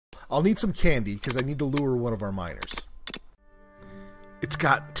I'll need some candy because I need to lure one of our miners. It's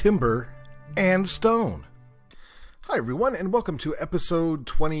got timber and stone. Hi everyone, and welcome to episode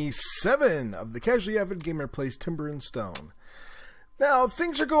 27 of the Casually Avid Gamer Plays Timber and Stone. Now,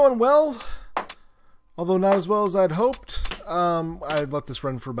 things are going well, although not as well as I'd hoped. I let this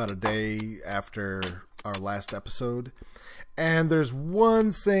run for about a day after our last episode, and there's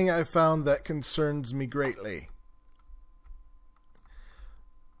one thing I found that concerns me greatly.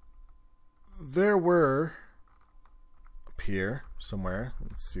 There were, up here somewhere,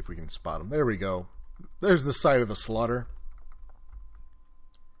 let's see if we can spot them. There we go. There's the site of the slaughter.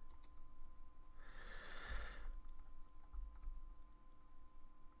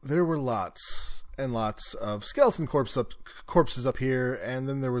 There were lots and lots of skeleton corpses up here, and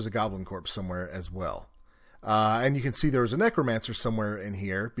then there was a goblin corpse somewhere as well. And you can see there was a necromancer somewhere in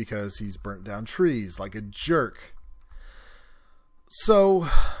here because he's burnt down trees like a jerk. So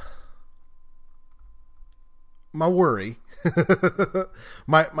my worry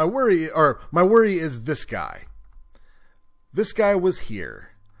my worry is this guy. This guy was here.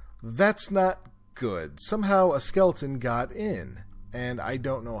 That's not good. Somehow a skeleton got in, and I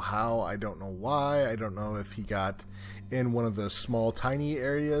don't know how, I don't know why, I don't know if he got in one of the small tiny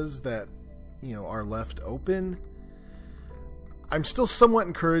areas that, you know, are left open. I'm still somewhat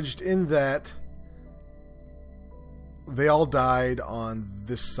encouraged in that they all died on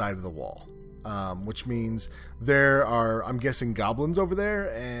this side of the wall. Which means there are, I'm guessing, goblins over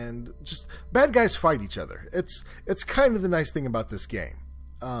there, and just bad guys fight each other. It's kind of the nice thing about this game.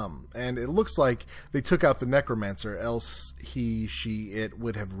 And it looks like they took out the necromancer, else he, she, it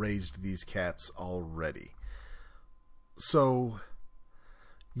would have raised these cats already. So,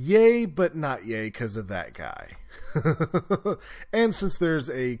 yay, but not yay because of that guy. And since there's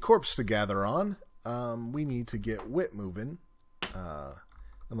a corpse to gather on, we need to get Wit moving.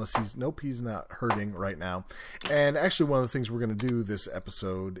 Unless he's, nope, he's not hurting right now. And actually one of the things we're going to do this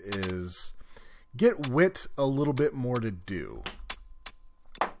episode is get Wit a little bit more to do.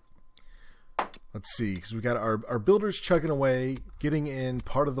 Let's see, because we got our builders chugging away, getting in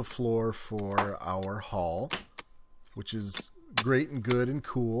part of the floor for our hall, which is great and good and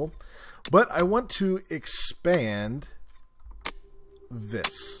cool. But I want to expand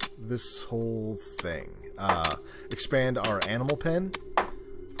this whole thing. Expand our animal pen,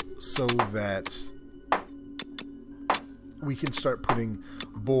 so that we can start putting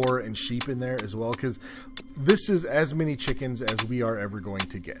boar and sheep in there as well, because this is as many chickens as we are ever going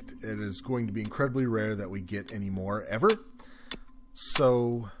to get. It is going to be incredibly rare that we get any more ever.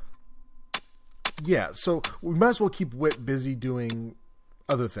 So yeah, so we might as well keep Wit busy doing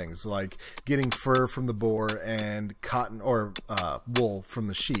other things like getting fur from the boar and cotton or wool from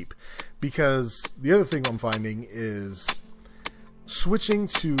the sheep, because the other thing I'm finding is switching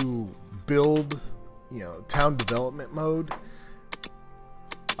to build, you know, town development mode.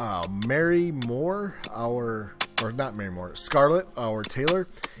 Mary Moore, Scarlet, our tailor,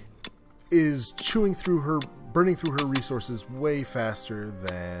 is burning through her resources way faster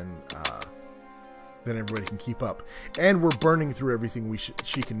than everybody can keep up. And we're burning through everything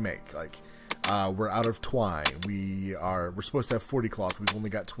she can make. Like, we're out of twine. We're supposed to have 40 cloth. We've only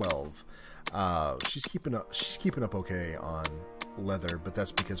got 12. She's keeping up okay on leather, but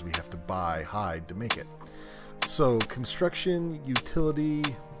that's because we have to buy hide to make it. So construction, utility.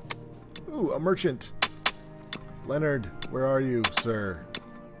 Ooh, a merchant. Leonard, where are you, sir?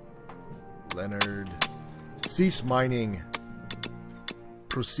 Leonard, cease mining.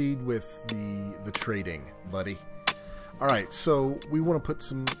 Proceed with the trading, buddy. All right, so we want to put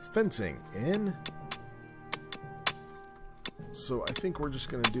some fencing in. So I think we're just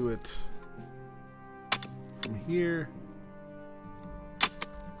going to do it from here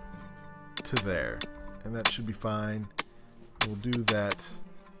to there, and that should be fine. We'll do that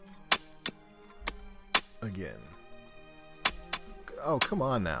again. Oh, come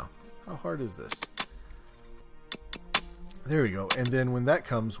on now. How hard is this? There we go. And then when that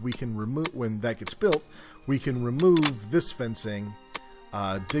comes, we can when that gets built, we can remove this fencing,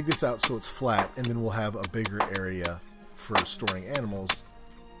 dig this out so it's flat, and then we'll have a bigger area for storing animals.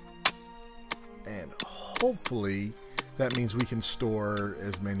 And hopefully that means we can store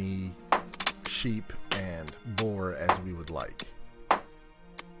as many sheep and boar as we would like.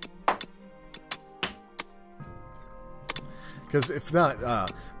 Because if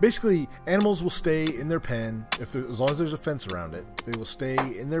not, basically animals will stay in their pen as long as there's a fence around it. They will stay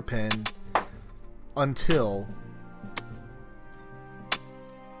in their pen until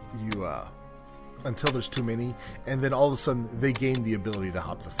there's too many, and then all of a sudden they gain the ability to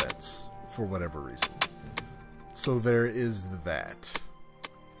hop the fence for whatever reason. So there is that.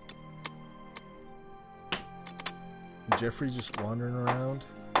 Jeffrey just wandering around?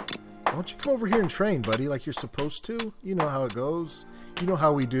 Why don't you come over here and train, buddy, like you're supposed to? You know how it goes. You know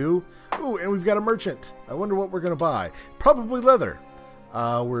how we do. Ooh, and we've got a merchant. I wonder what we're going to buy. Probably leather.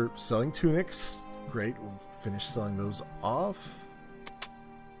 We're selling tunics. Great. We'll finish selling those off.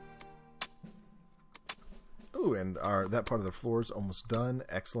 Ooh, and that part of the floor is almost done.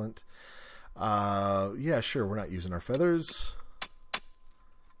 Excellent. Yeah, sure. We're not using our feathers.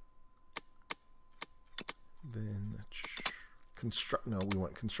 Then no, we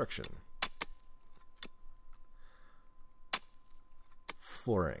want construction.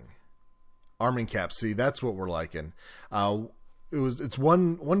 Flooring. Arming cap. See, that's what we're liking. It's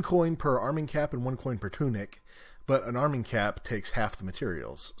one coin per arming cap and 1 coin per tunic, but an arming cap takes half the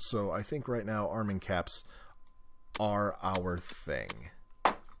materials. So I think right now arming caps are our thing.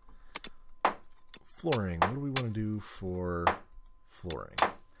 Flooring. What do we want to do for flooring?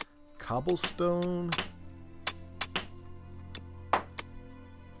 Cobblestone.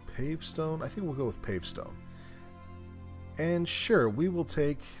 Pavestone? I think we'll go with pavestone. And sure, we will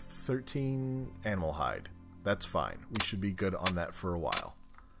take 13 animal hide. That's fine. We should be good on that for a while.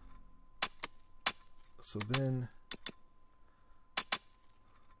 So then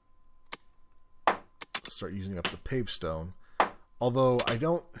start using up the pavestone. Although I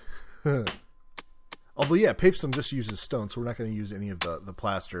don't... Although, yeah, pavestone just uses stone, so we're not going to use any of the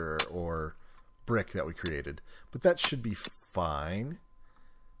plaster or brick that we created. But that should be fine.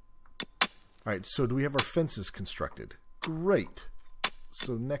 Alright, so do we have our fences constructed? Great.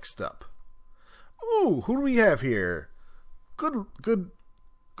 So next up. Oh, who do we have here?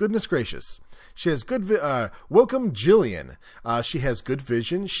 Goodness gracious. She has good welcome Jillian. She has good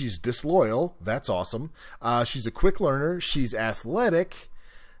vision. She's disloyal. That's awesome. She's a quick learner. She's athletic.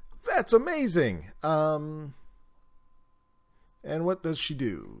 That's amazing. And what does she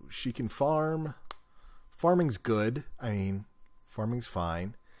do? She can farm. Farming's good. I mean, farming's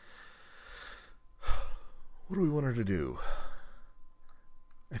fine. What do we want her to do?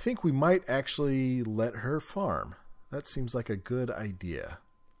 I think we might actually let her farm. That seems like a good idea.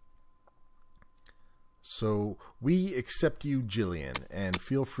 So we accept you, Jillian, and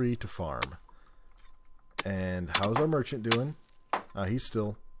feel free to farm. And how's our merchant doing? He's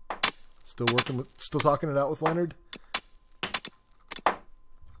still working, still talking it out with Leonard. All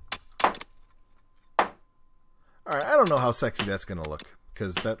right, I don't know how sexy that's gonna look,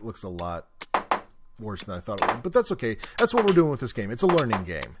 because that looks a lot worse than I thought it would, but that's okay. That's what we're doing with this game. It's a learning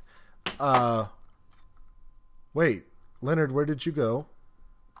game. Wait, Leonard, where did you go?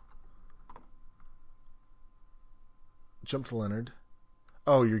 Jump to Leonard.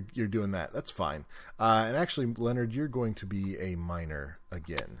 Oh, you're doing that. That's fine. And actually, Leonard, you're going to be a miner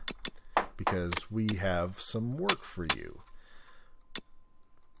again, because we have some work for you.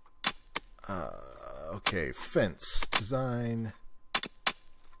 Okay, fence, design,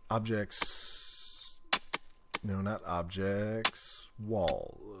 objects. No, not objects.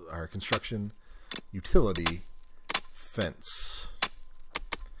 Wall. Our construction. Utility. Fence.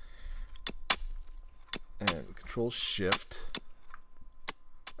 And control shift.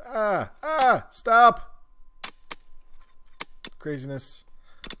 Stop! Craziness.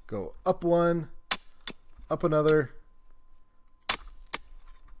 Go up one. Up another.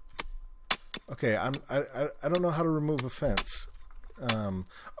 Okay, I don't know how to remove a fence.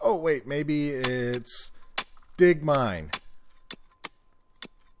 Oh, wait, maybe it's... dig mine.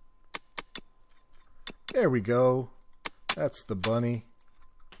 There we go. That's the bunny.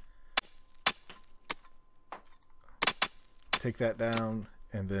 Take that down,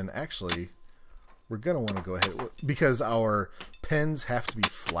 and then actually we're gonna want to go ahead, because our pens have to be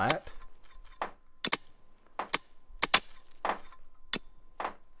flat.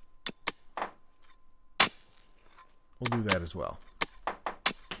 We'll do that as well.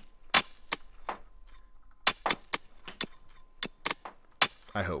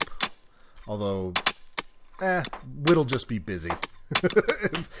 I hope. Although, it'll just be busy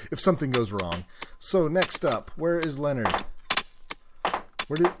if something goes wrong. So next up, where is Leonard?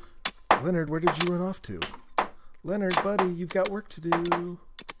 Leonard, where did you run off to? Leonard, buddy, you've got work to do.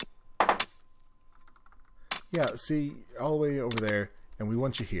 Yeah, see, all the way over there, and we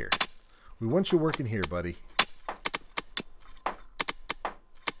want you here. We want you working here, buddy.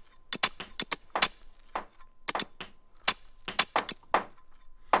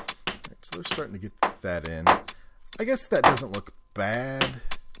 So they're starting to get that in. I guess that doesn't look bad.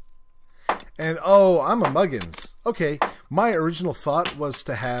 And oh, I'm a Muggins. Okay, my original thought was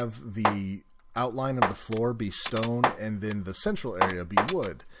to have the outline of the floor be stone and then the central area be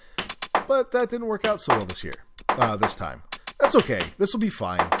wood. But that didn't work out so well this time. That's okay. This will be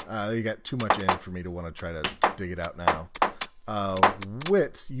fine. You got too much in for me to want to try to dig it out now.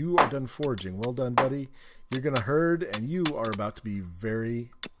 Wit, you are done foraging. Well done, buddy. You're going to herd, and you are about to be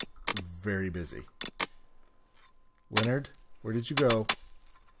very, very busy. Leonard, where did you go?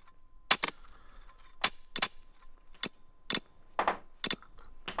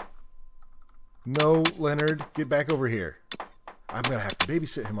 No, Leonard, get back over here. I'm going to have to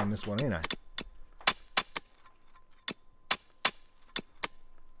babysit him on this one, ain't I?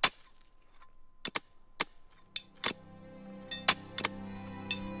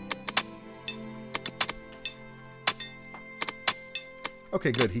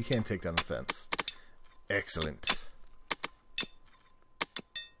 Okay, good. He can take down the fence. Excellent.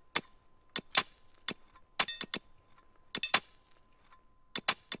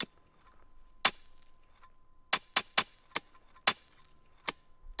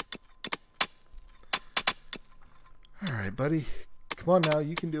 All right, buddy. Come on now.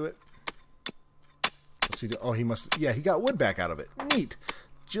 You can do it. What's he do? Oh, he must... Yeah, he got wood back out of it. Neat.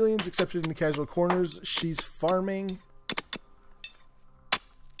 Jillian's accepted into casual corners. She's farming.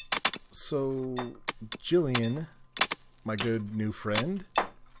 So, Jillian, my good new friend,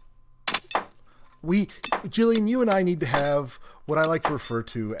 Jillian, you and I need to have what I like to refer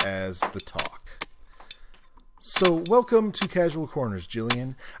to as the talk. So, welcome to Casual Corners,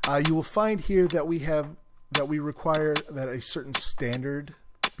 Jillian. You will find here that we require that a certain standard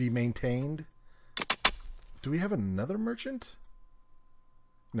be maintained. Do we have another merchant?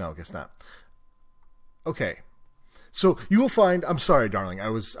 No, I guess not. Okay. So you will find, I'm sorry, darling, I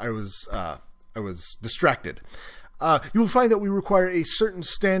was distracted. You will find that we require a certain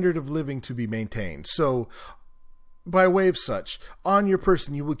standard of living to be maintained. So, by way of such, on your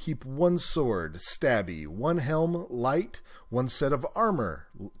person you will keep one sword, stabby, one helm, light, one set of armor,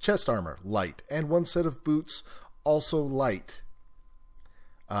 chest armor, light, and one set of boots, also light.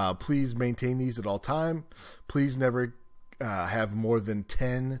 Please maintain these at all time. Please never have more than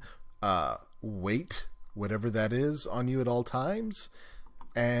 10 weight, whatever that is, on you at all times,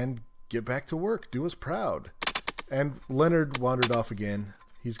 and get back to work. Do us proud. And Leonard wandered off again.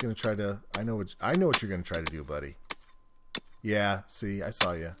 He's going to try to... I know what you're going to try to do, buddy. Yeah, see, I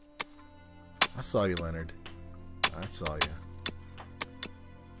saw you. I saw you, Leonard. I saw you.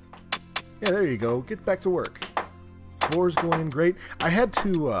 Yeah, there you go. Get back to work. Floor's going in great. I had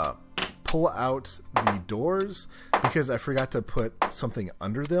to pull out the doors because I forgot to put something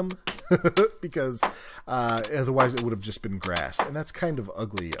under them. Because otherwise it would have just been grass, and that's kind of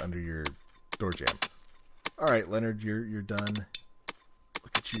ugly under your door jamb. All right, Leonard, you're done.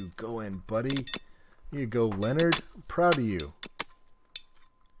 Look at you going, buddy. Here you go, Leonard. I'm proud of you.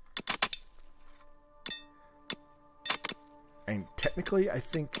 And technically, I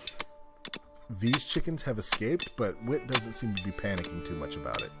think these chickens have escaped, but Wit doesn't seem to be panicking too much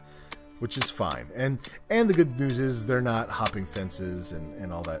about it, which is fine. And the good news is they're not hopping fences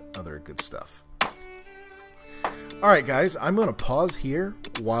and all that other good stuff. Alright guys, I'm going to pause here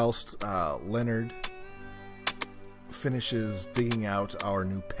whilst Leonard finishes digging out our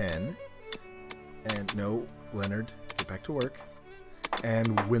new pen. And no, Leonard, get back to work.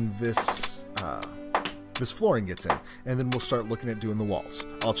 And when this flooring gets in, and then we'll start looking at doing the walls.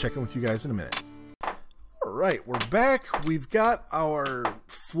 I'll check in with you guys in a minute. Alright, we're back. We've got our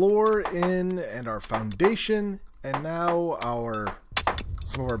floor in and our foundation, and now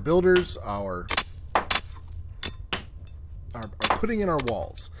some of our builders are putting in our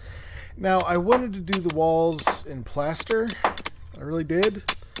walls. Now, I wanted to do the walls in plaster. I really did.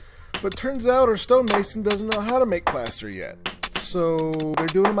 But turns out our stonemason doesn't know how to make plaster yet. So they're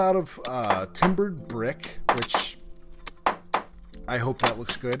doing them out of timbered brick, which I hope that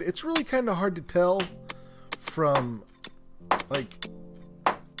looks good. It's really kind of hard to tell from, like,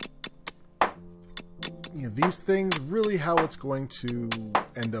 you know, these things, really how it's going to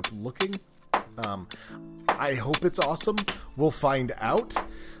end up looking. I hope it's awesome. We'll find out.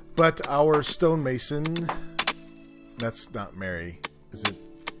 But our stonemason, that's not Mary. Is it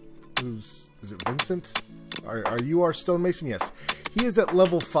Vincent? Are you our stonemason? Yes. He is at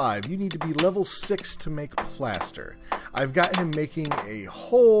level 5. You need to be level 6 to make plaster. I've got him making a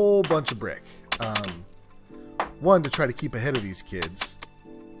whole bunch of brick. One, to try to keep ahead of these kids.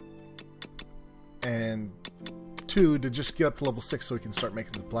 And 2, to just get up to level 6 so he can start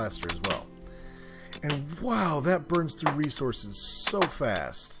making the plaster as well. And wow, that burns through resources so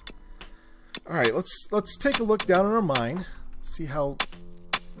fast. Alright, let's take a look down in our mine. See how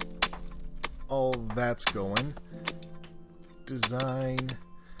all that's going. Design.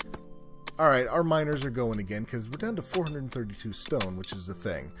 Alright, our miners are going again because we're down to 432 stone, which is the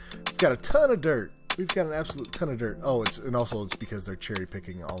thing. We've got a ton of dirt. We've got an absolute ton of dirt. Oh, and also it's because they're cherry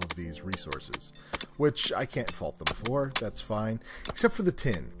picking all of these resources, which I can't fault them for. That's fine, except for the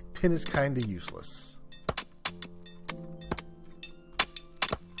tin. Tin is kind of useless.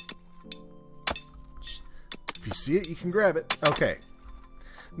 If you see it, you can grab it. Okay.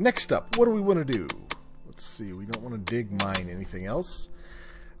 Next up, what do we want to do? Let's see. We don't want to dig, mine, anything else.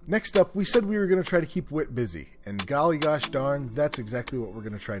 Next up, we said we were going to try to keep Wit busy, and golly gosh darn, that's exactly what we're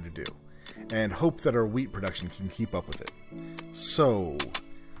going to try to do, and hope that our wheat production can keep up with it. So,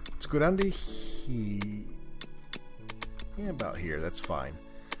 let's go down to about here. That's fine.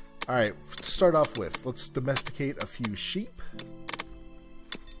 Alright, to start off with, let's domesticate a few sheep.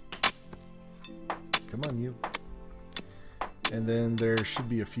 Come on, you. And then there should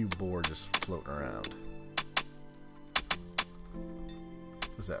be a few boar just floating around.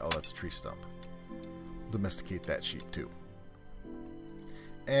 What's that? Oh, that's a tree stump. Domesticate that sheep too.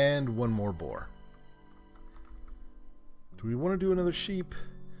 And one more boar. Do we want to do another sheep?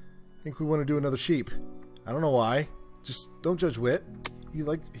 I think we want to do another sheep. I don't know why. Just don't judge Wit. He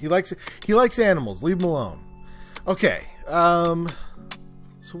likes animals. Leave him alone. Okay. So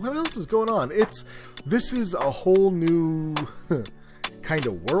what else is going on? This is a whole new kind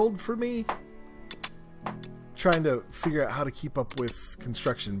of world for me. Trying to figure out how to keep up with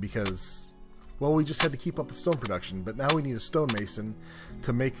construction because, well, we just had to keep up with stone production, but now we need a stonemason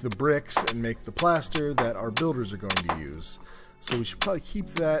to make the bricks and make the plaster that our builders are going to use. So we should probably keep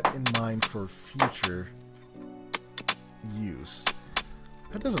that in mind for future use.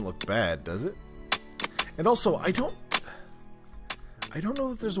 That doesn't look bad, does it? And also, I don't know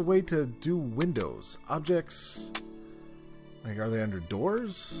that there's a way to do windows. Objects, like, are they under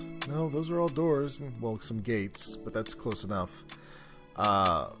doors? No, those are all doors. And, well, some gates, but that's close enough.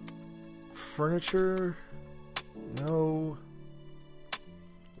 Furniture? No.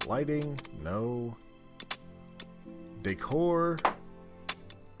 Lighting? No. Decor?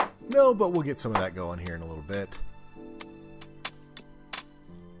 No, but we'll get some of that going here in a little bit.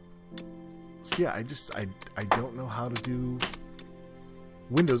 So yeah, I don't know how to do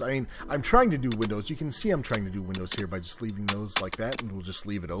windows. I mean, I'm trying to do windows. You can see I'm trying to do windows here by just leaving those like that, and we'll just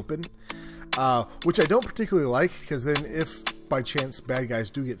leave it open. Which I don't particularly like, because then if by chance bad guys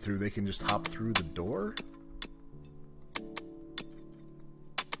do get through, they can just hop through the door.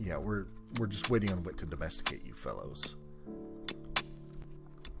 Yeah, we're just waiting on Wit to domesticate you fellows.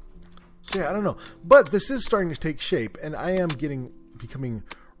 So yeah, I don't know. But this is starting to take shape, and I am becoming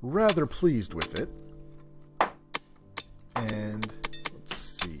rather pleased with it. And let's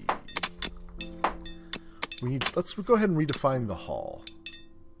see. Let's go ahead and redefine the hall.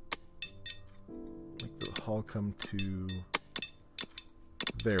 Make the hall come to,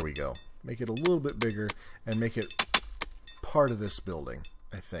 there we go. Make it a little bit bigger and make it part of this building,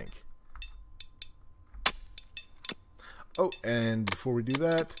 I think. Oh, and before we do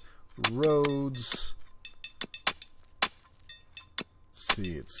that, roads. Let's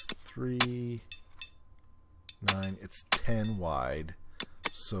see, it's 3, 9, it's 10 wide.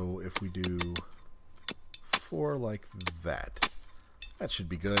 So if we do 4 like that, that should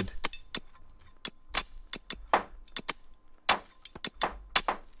be good.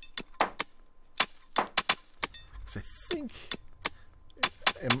 So I think,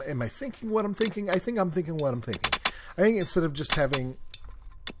 am I thinking what I'm thinking? I think I'm thinking what I'm thinking. I think instead of just having,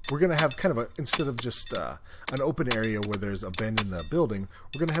 we're going to have kind of a, instead of just an open area where there's a bend in the building,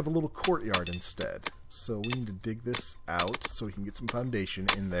 we're going to have a little courtyard instead. So we need to dig this out so we can get some foundation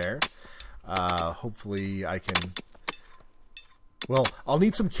in there. Hopefully I can, well, I'll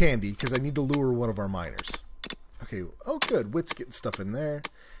need some candy because I need to lure one of our miners. Okay, oh good, Wit's getting stuff in there.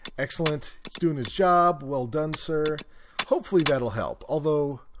 Excellent, it's doing his job. Well done, sir. Hopefully that'll help,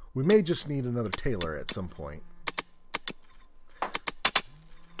 although we may just need another tailor at some point.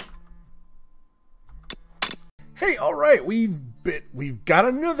 Hey, alright, we've got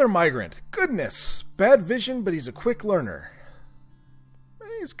another migrant. Goodness, bad vision, but he's a quick learner.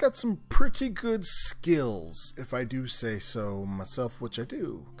 He's got some pretty good skills, if I do say so myself, which I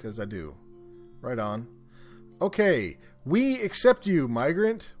do, because I do. Right on. Okay, we accept you,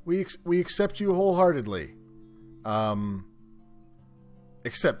 migrant. We accept you wholeheartedly.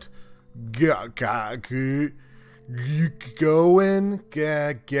 Except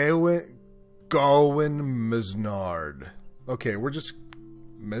Gowen Mesnard. Okay, we're just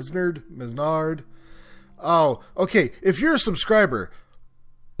Mesnard. Oh, okay. If you're a subscriber,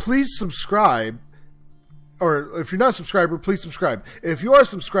 please subscribe. Or if you're not a subscriber, please subscribe. If you are a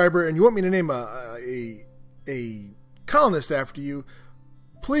subscriber and you want me to name a colonist after you,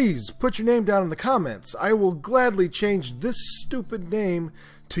 please put your name down in the comments. I will gladly change this stupid name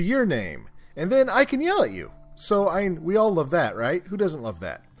to your name. And then I can yell at you. So we all love that, right? Who doesn't love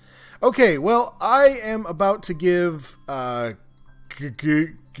that? Okay, well, I am about to give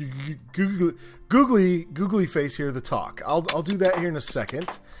Googly Face here the talk. I'll do that here in a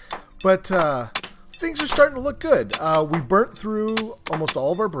second. But things are starting to look good. We burnt through almost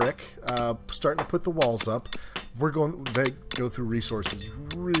all of our brick, starting to put the walls up. They go through resources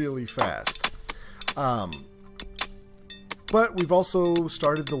really fast. But we've also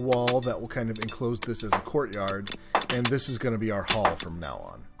started the wall that will kind of enclose this as a courtyard, and this is going to be our hall from now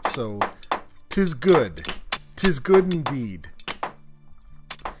on. So, 'tis good. 'Tis good indeed.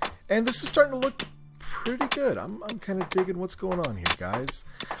 And this is starting to look pretty good. I'm kind of digging what's going on here, guys.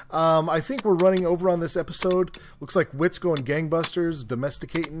 I think we're running over on this episode. Looks like Wit's going gangbusters,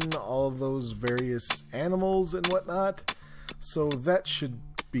 domesticating all of those various animals and whatnot. So that should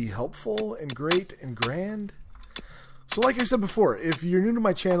be helpful and great and grand. So like I said before, if you're new to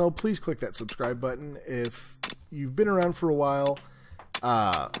my channel, please click that subscribe button. If you've been around for a while,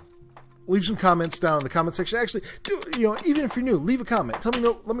 leave some comments down in the comment section. Actually, even if you're new, leave a comment. Let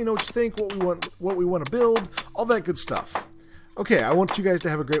me know what you think, what we want to build, all that good stuff. Okay, I want you guys to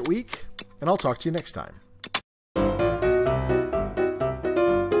have a great week, and I'll talk to you next time.